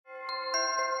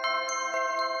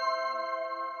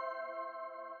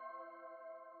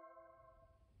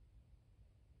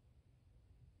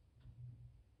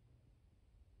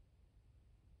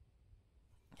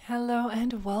Hello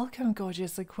and welcome,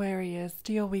 gorgeous Aquarius,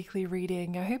 to your weekly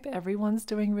reading. I hope everyone's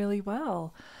doing really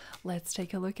well. Let's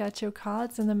take a look at your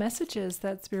cards and the messages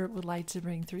that Spirit would like to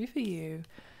bring through for you.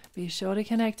 Be sure to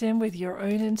connect in with your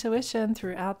own intuition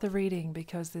throughout the reading,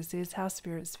 because this is how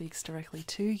Spirit speaks directly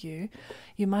to you.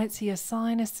 You might see a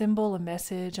sign, a symbol, a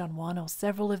message on one or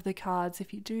several of the cards.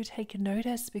 If you do, take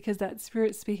notice, because that's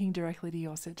Spirit speaking directly to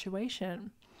your situation.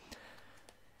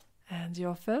 And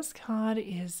your first card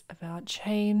is about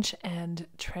change and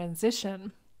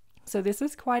transition. So this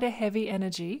is quite a heavy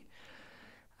energy.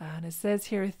 And it says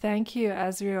here, thank you,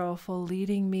 Azrael, for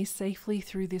leading me safely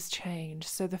through this change.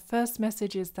 So the first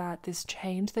message is that this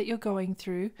change that you're going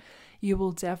through, you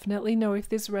will definitely know if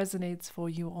this resonates for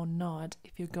you or not.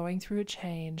 If you're going through a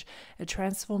change, a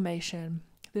transformation,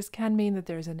 this can mean that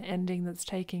there's an ending that's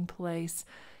taking place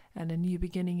and a new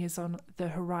beginning is on the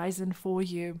horizon for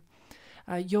you.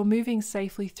 You're moving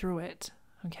safely through it.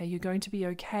 Okay, you're going to be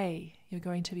okay. You're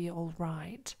going to be all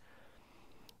right.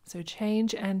 So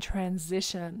change and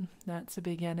transition, that's a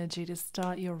big energy to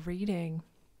start your reading.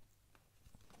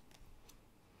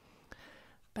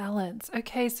 Balance.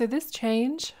 Okay, so this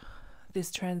change, this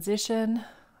transition,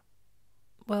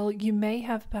 well, you may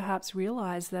have perhaps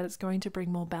realized that it's going to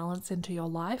bring more balance into your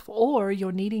life, or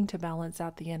you're needing to balance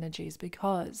out the energies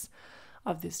because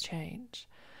of this change.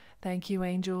 Thank you,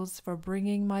 angels, for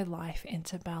bringing my life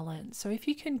into balance. So if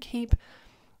you can keep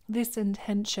this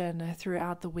intention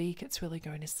throughout the week, it's really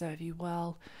going to serve you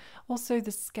well. Also,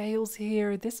 the scales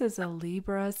here, this is a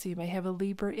Libra, so you may have a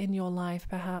Libra in your life,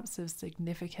 perhaps of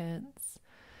significance.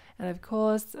 And of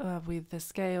course, with the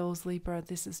scales, Libra,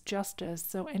 this is justice.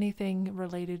 So anything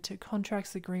related to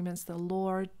contracts, agreements, the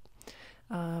law,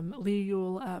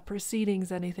 legal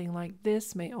proceedings, anything like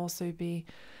this may also be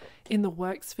in the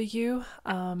works for you.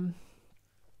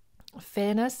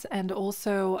 Fairness and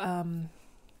also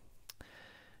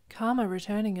karma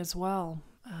returning as well.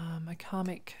 A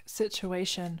karmic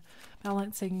situation,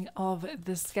 balancing of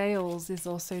the scales is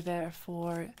also there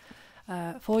for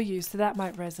you, so that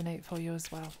might resonate for you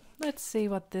as well. Let's see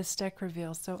what this deck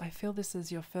reveals. So I feel this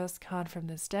is your first card from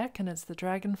this deck, and it's the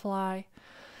Dragonfly.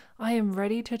 I am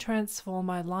ready to transform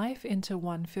my life into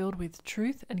one filled with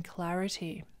truth and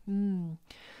clarity.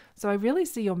 So I really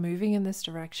see you're moving in this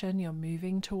direction. You're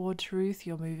moving toward truth.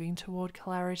 You're moving toward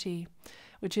clarity,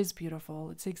 which is beautiful.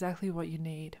 It's exactly what you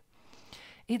need.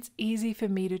 It's easy for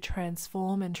me to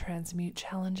transform and transmute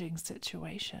challenging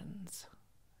situations.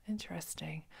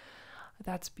 Interesting.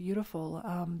 That's beautiful,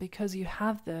 because you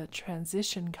have the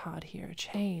transition card here.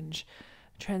 Change,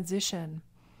 transition.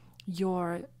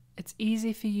 It's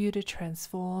easy for you to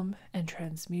transform and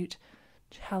transmute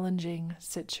challenging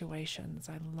situations.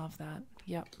 I love that.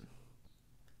 Yep.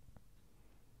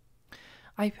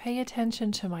 I pay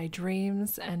attention to my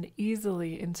dreams and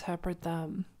easily interpret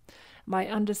them. My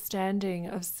understanding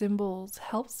of symbols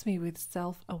helps me with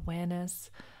self-awareness.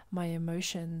 My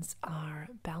emotions are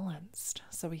balanced.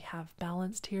 So we have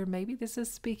balanced here. Maybe this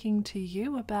is speaking to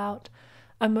you about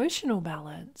emotional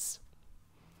balance.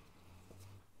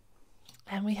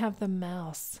 And we have the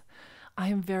Mouse. I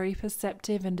am very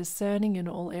perceptive and discerning in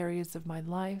all areas of my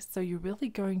life. So you're really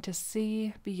going to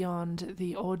see beyond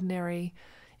the ordinary.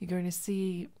 You're going to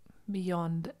see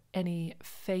beyond any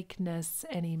fakeness,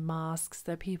 any masks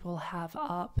that people have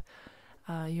up.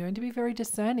 You're going to be very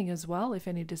discerning as well if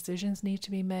any decisions need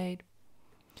to be made.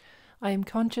 I am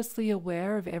consciously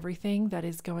aware of everything that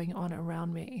is going on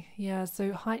around me. Yeah,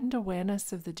 so heightened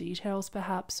awareness of the details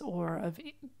perhaps, or of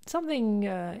something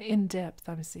in depth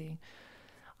I'm seeing.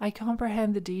 I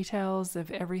comprehend the details of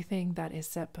everything that is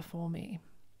set before me.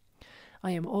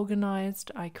 I am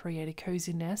organized. I create a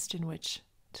cozy nest in which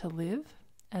to live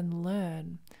and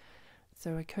learn.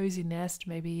 So a cozy nest,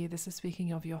 maybe this is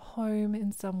speaking of your home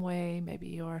in some way. Maybe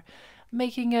you're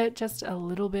making it just a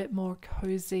little bit more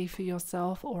cozy for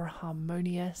yourself, or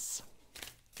harmonious.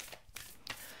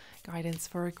 Guidance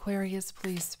for Aquarius,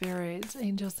 please, spirits,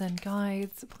 angels, and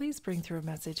guides. Please bring through a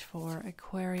message for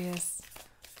Aquarius.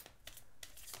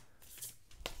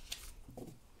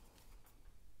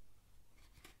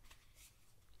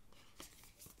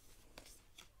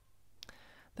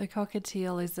 The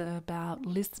cockatiel is about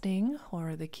listening,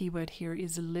 or the keyword here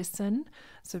is listen.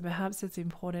 So perhaps it's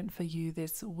important for you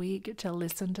this week to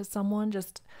listen to someone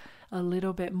just a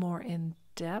little bit more in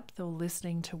depth, or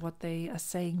listening to what they are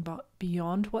saying, but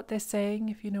beyond what they're saying,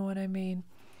 if you know what I mean.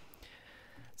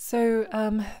 So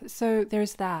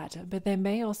there's that, but there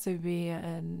may also be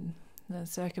a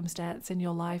circumstance in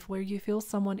your life where you feel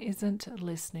someone isn't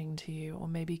listening to you, or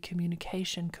maybe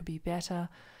communication could be better.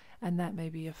 And that may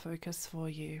be a focus for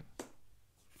you.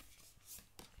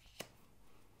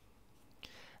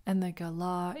 And the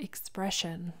Galah,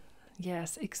 expression.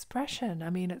 Yes, expression. I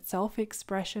mean, it's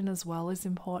self-expression as well is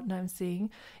important. I'm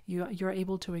seeing you're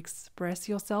able to express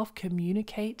yourself,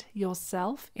 communicate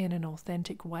yourself in an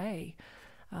authentic way,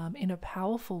 in a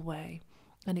powerful way.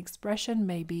 An expression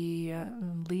may be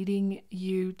leading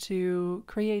you to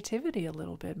creativity a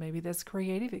little bit. Maybe there's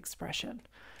creative expression.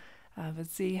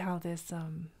 But see how this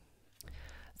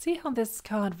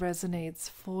card resonates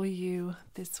for you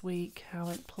this week, how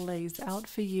it plays out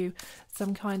for you.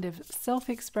 Some kind of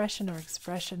self-expression or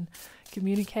expression,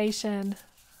 communication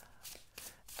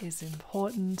is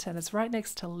important, and it's right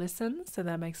next to listen, so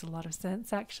that makes a lot of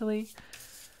sense actually.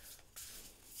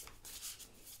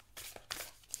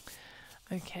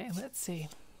 Okay, let's see.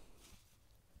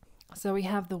 So we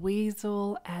have the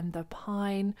weasel and the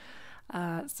pine.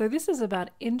 So this is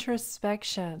about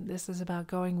introspection. This is about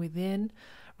going within,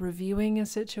 reviewing a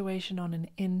situation on an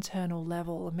internal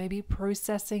level, or maybe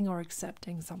processing or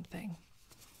accepting something.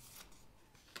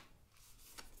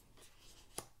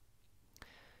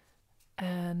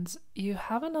 And you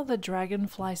have another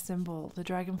dragonfly symbol, the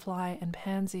dragonfly and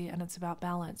pansy, and it's about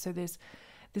balance. So this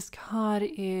card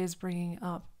is bringing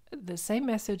up the same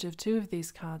message of two of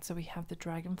these cards. So we have the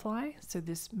dragonfly, so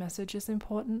this message is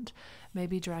important.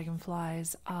 Maybe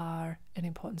dragonflies are an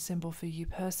important symbol for you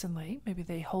personally. Maybe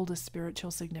they hold a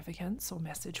spiritual significance or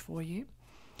message for you.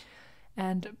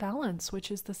 And balance, which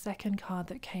is the second card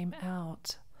that came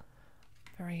out.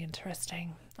 Very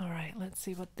interesting. All right, let's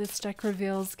see what this deck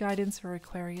reveals. Guidance for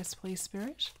Aquarius, please,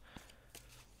 Spirit.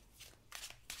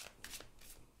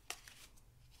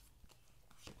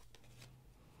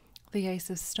 The Ace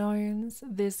of Stones.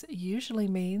 This usually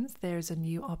means there's a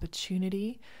new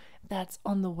opportunity that's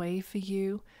on the way for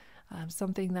you.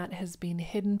 Something that has been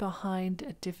hidden behind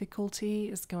a difficulty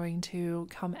is going to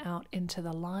come out into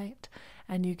the light,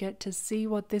 and you get to see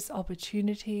what this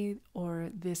opportunity or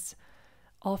this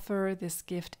offer, this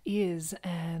gift is.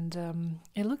 And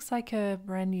it looks like a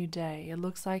brand new day. It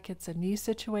looks like it's a new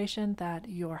situation that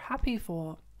you're happy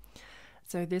for.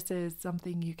 So this is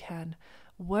something you can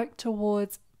work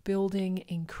towards, building,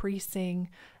 increasing.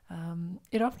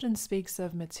 It often speaks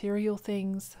of material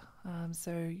things.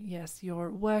 So yes,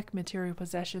 your work, material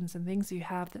possessions, and things you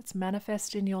have that's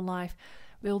manifest in your life,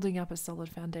 building up a solid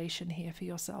foundation here for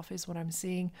yourself is what I'm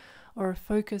seeing, or a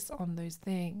focus on those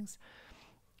things.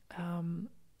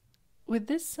 With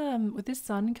this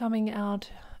sun coming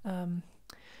out, and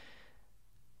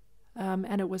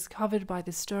it was covered by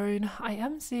the stone, I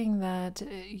am seeing that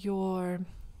your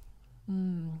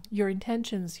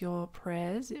intentions, your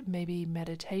prayers, maybe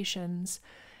meditations,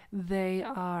 they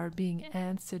are being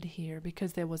answered here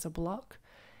because there was a block,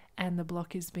 and the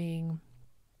block is being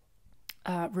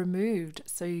removed.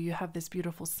 So you have this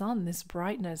beautiful sun, this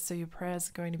brightness. So your prayers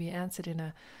are going to be answered in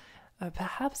a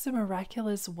perhaps a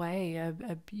miraculous way,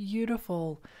 a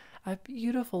beautiful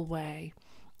way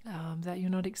that you're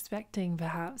not expecting,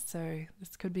 perhaps. So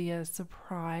this could be a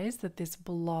surprise that this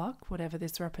block, whatever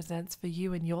this represents for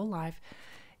you in your life,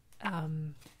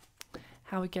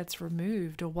 how it gets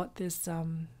removed, or what this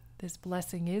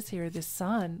blessing is here, this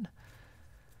sun.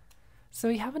 So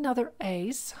we have another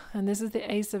ace, and this is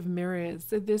the Ace of Mirrors.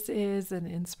 So this is an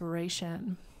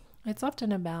inspiration. It's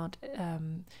often about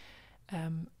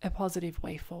a positive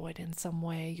way forward in some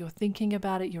way. You're thinking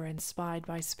about it, you're inspired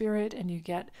by spirit, and you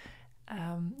get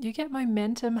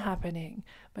momentum happening.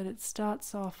 But it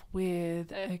starts off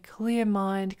with a clear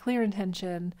mind, clear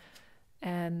intention,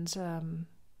 and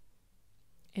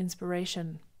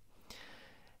inspiration.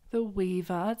 The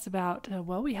Weaver, it's about,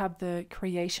 we have the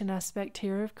creation aspect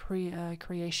here of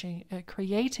creating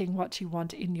what you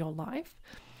want in your life.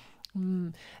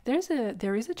 There is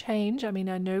a change. I mean,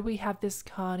 I know we have this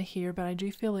card here, but I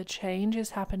do feel a change is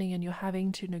happening, and you're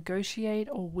having to negotiate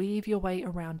or weave your way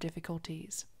around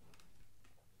difficulties.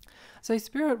 So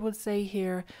Spirit would say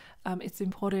here, it's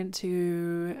important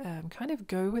to kind of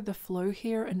go with the flow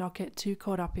here and not get too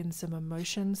caught up in some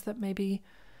emotions that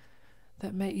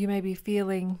you may be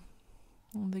feeling.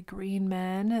 The Green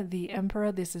Man, the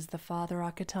Emperor, this is the father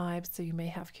archetype, so you may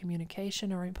have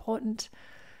communication or important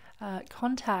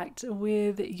contact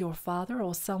with your father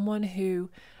or someone who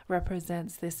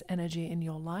represents this energy in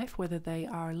your life, whether they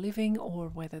are living or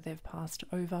whether they've passed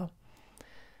over.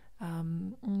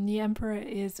 The Emperor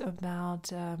is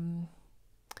about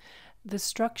the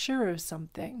structure of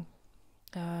something,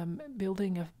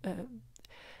 building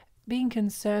being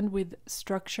concerned with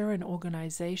structure and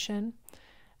organization,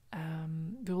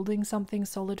 building something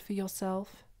solid for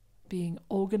yourself, being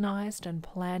organized and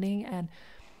planning. And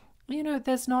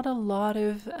there's not a lot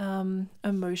of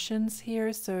emotions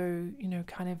here, so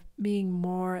kind of being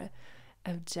more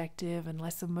objective and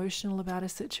less emotional about a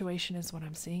situation is what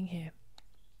I'm seeing here.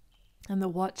 And the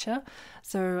Watcher,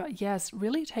 so yes,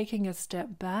 really taking a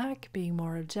step back, being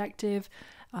more objective.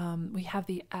 We have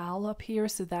the owl up here,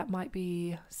 so that might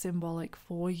be symbolic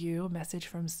for you, a message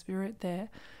from Spirit there.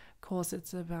 Of course,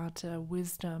 it's about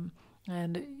wisdom,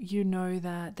 and you know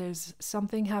that there's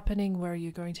something happening where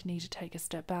you're going to need to take a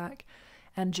step back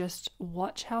and just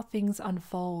watch how things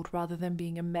unfold rather than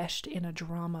being enmeshed in a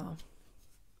drama.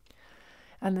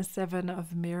 And the Seven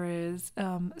of Mirrors.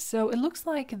 So it looks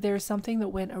like there's something that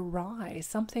went awry,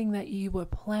 something that you were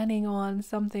planning on,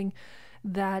 something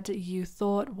that you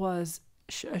thought was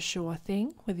a sure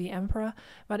thing with the Emperor.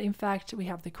 But in fact, we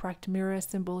have the cracked mirror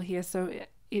symbol here. So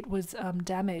it was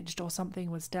damaged, or something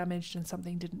was damaged and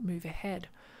something didn't move ahead.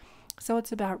 So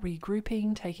it's about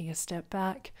regrouping, taking a step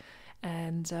back,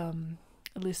 and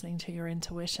listening to your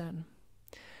intuition.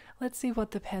 Let's see what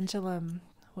the Pendulum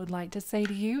would like to say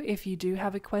to you. If you do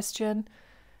have a question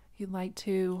you'd like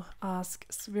to ask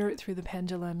Spirit through the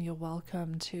Pendulum, you're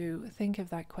welcome to think of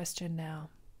that question now.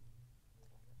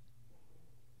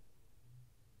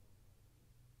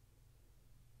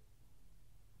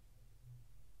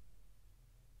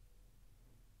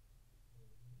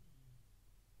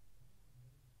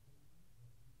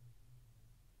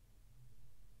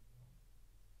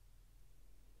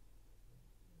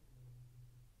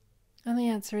 And the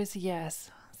answer is yes.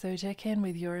 So check in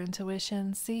with your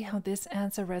intuition, see how this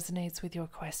answer resonates with your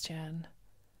question.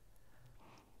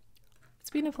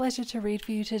 It's been a pleasure to read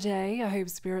for you today. I hope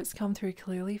Spirits come through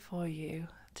clearly for you.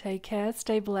 Take care,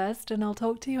 stay blessed, and I'll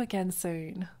talk to you again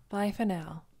soon. Bye for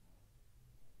now.